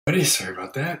Buddy, sorry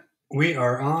about that. We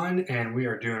are on and we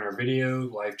are doing our video,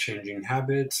 life-changing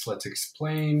habits. Let's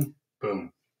explain.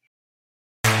 Boom.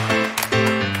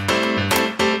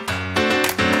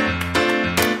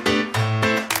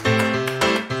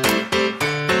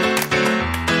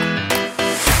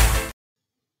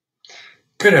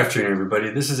 Good afternoon, everybody.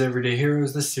 This is Everyday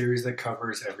Heroes, the series that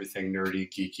covers everything nerdy,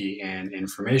 geeky, and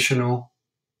informational.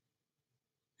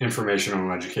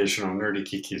 Informational and educational. Nerdy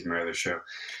geeky is my other show.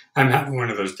 I'm having one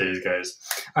of those days, guys.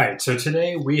 All right, so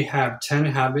today we have 10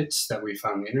 habits that we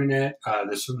found on the internet.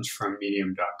 This one's from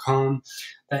medium.com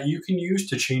that you can use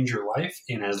to change your life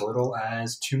in as little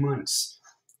as 2 months.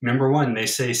 Number one, they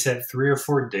say set 3 or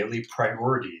 4 daily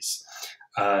priorities.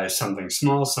 Something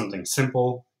small, something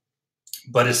simple,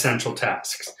 but essential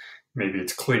tasks. Maybe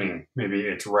it's cleaning, maybe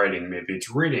it's writing, maybe it's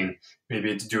reading, maybe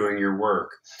it's doing your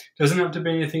work. Doesn't have to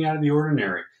be anything out of the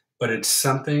ordinary, but it's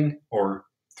something or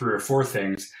 3 or 4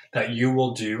 things that you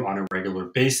will do on a regular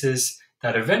basis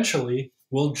that eventually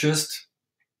will just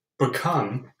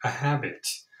become a habit.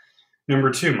 Number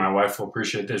 2, my wife will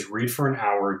appreciate this, read for an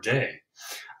hour a day.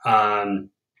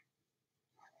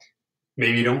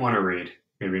 Maybe you don't want to read,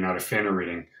 maybe you're not a fan of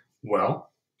reading. Well,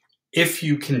 if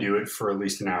you can do it for at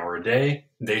least an hour a day,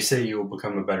 they say you will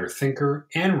become a better thinker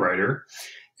and writer.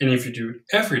 And if you do it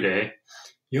every day,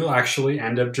 you'll actually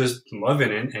end up just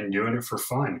loving it and doing it for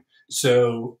fun.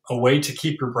 So a way to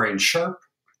keep your brain sharp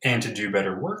and to do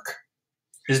better work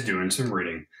is doing some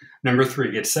reading. Number 3,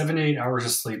 get 7 to 8 hours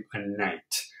of sleep a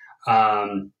night.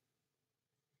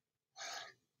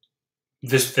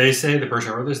 They say, the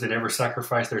person who wrote this, they never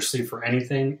sacrifice their sleep for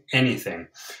anything.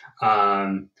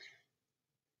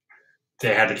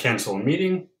 They had to cancel a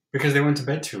meeting because they went to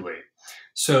bed too late.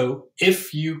 So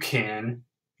if you can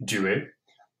do it,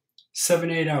 7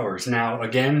 to 8 hours. Now,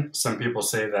 again, some people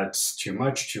say that's too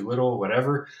much, too little,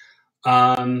 whatever.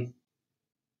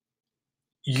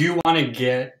 You want to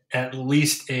get at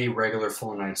least a regular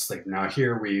full night's sleep. Now,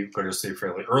 here we go to sleep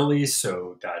fairly early,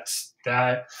 so that's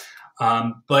that.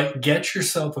 But get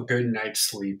yourself a good night's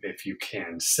sleep if you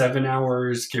can. 7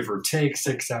 hours, give or take,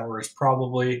 6 hours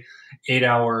probably, 8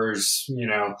 hours,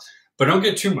 but don't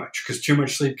get too much because too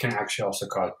much sleep can actually also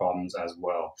cause problems as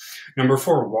well. Number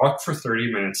 4, walk for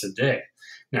 30 minutes a day.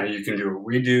 Now you can do what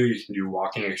we do. You can do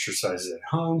walking exercises at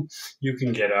home. You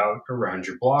can get out around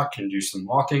your block and do some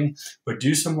walking, but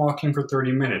do some walking for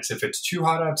 30 minutes. If it's too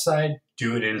hot outside,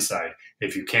 do it inside.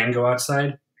 If you can go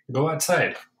outside, go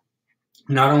outside.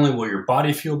 Not only will your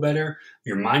body feel better,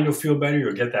 your mind will feel better,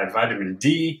 you'll get that vitamin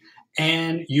D,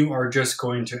 and you are just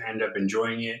going to end up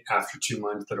enjoying it after 2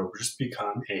 months. That'll just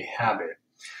become a habit.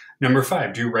 Number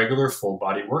 5, do regular full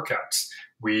body workouts.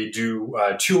 We do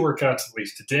 2 workouts at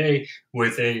least a day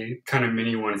with a kind of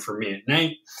mini one for me at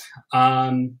night.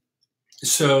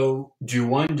 So do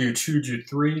 1, do 2, do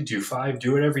 3, do 5,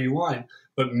 do whatever you want,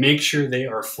 but make sure they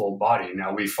are full body.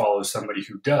 Now we follow somebody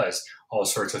who does all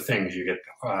sorts of things. You get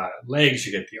the legs,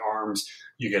 you get the arms,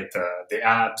 you get the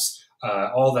abs,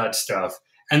 all that stuff.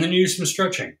 And then you do some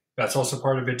stretching. That's also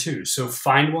part of it too. So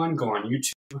find one, go on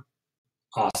YouTube.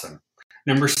 Awesome.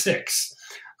 Number 6,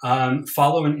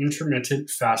 follow an intermittent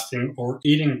fasting or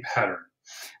eating pattern.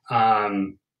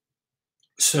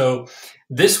 So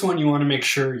this one you want to make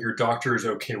sure your doctor is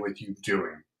okay with you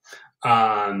doing.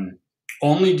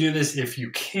 Only do this if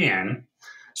you can.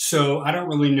 So I don't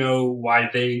really know why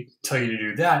they tell you to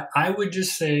do that. I would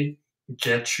just say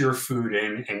get your food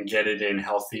in and get it in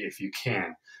healthy if you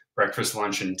can. Breakfast,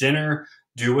 lunch, and dinner.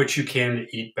 Do what you can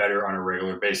to eat better on a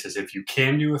regular basis. If you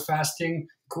can do a fasting,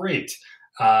 great.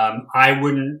 I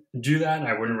wouldn't do that.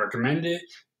 I wouldn't recommend it.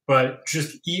 But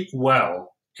just eat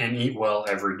well and eat well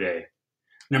every day.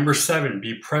 Number 7,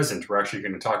 be present. We're actually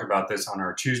going to talk about this on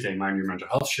our Tuesday Mind Your Mental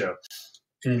Health show.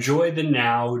 Enjoy the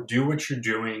now, do what you're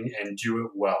doing, and do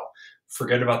it well.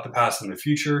 Forget about the past and the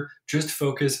future. Just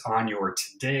focus on your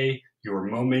today, your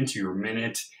moment, your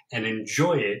minute, and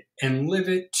enjoy it and live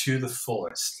it to the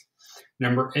fullest.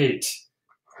 Number 8,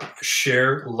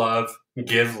 share love,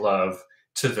 give love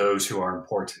to those who are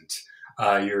important.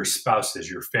 Your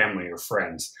spouses, your family, your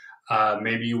friends.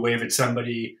 Maybe you wave at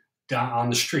somebody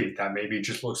on the street that maybe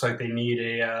just looks like they need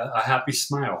a happy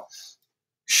smile.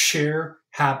 Share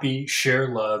happy, share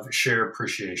love, share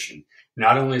appreciation.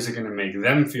 Not only is it going to make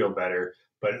them feel better,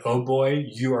 but oh boy,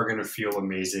 you are going to feel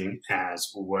amazing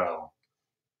as well.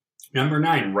 Number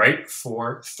 9, write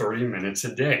for 30 minutes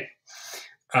a day.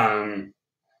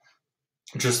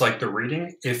 Just like the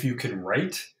reading, if you can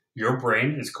write, your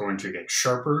brain is going to get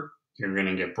sharper, you're going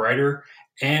to get brighter,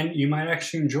 and you might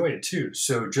actually enjoy it too.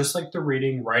 So just like the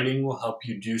reading, writing will help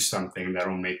you do something that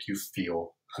will make you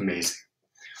feel amazing.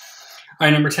 All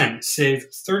right, number 10, save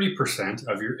 30%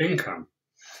 of your income.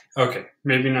 Okay,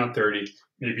 maybe not 30,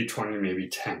 maybe 20, maybe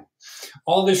 10.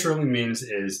 All this really means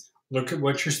is look at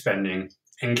what you're spending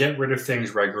and get rid of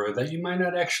things regularly that you might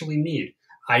not actually need.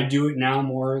 I do it now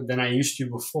more than I used to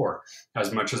before.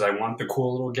 As much as I want the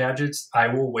cool little gadgets, I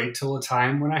will wait till a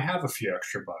time when I have a few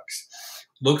extra bucks.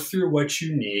 Look through what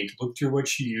you need, look through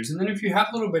what you use, and then if you have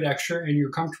a little bit extra and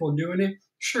you're comfortable doing it,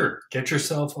 sure, get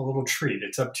yourself a little treat.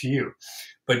 It's up to you.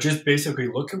 But just basically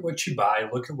look at what you buy,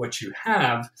 look at what you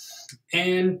have,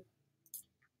 and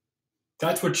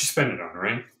that's what you spend it on,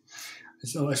 right?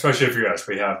 So, especially if you're us,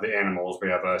 we have the animals, we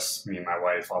have us, me and my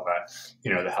wife, all that,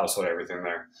 the household, everything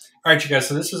there. All right, you guys,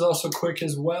 so this is also quick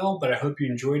as well, but I hope you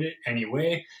enjoyed it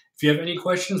anyway. If you have any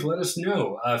questions, let us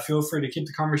know. Feel free to keep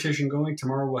the conversation going.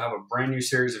 Tomorrow we'll have a brand new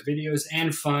series of videos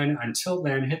and fun. Until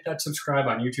then, hit that subscribe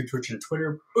on YouTube, Twitch, and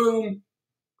Twitter. Boom.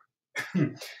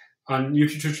 On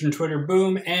YouTube, Twitch, and Twitter.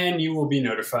 Boom. And you will be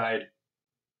notified.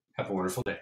 Have a wonderful day.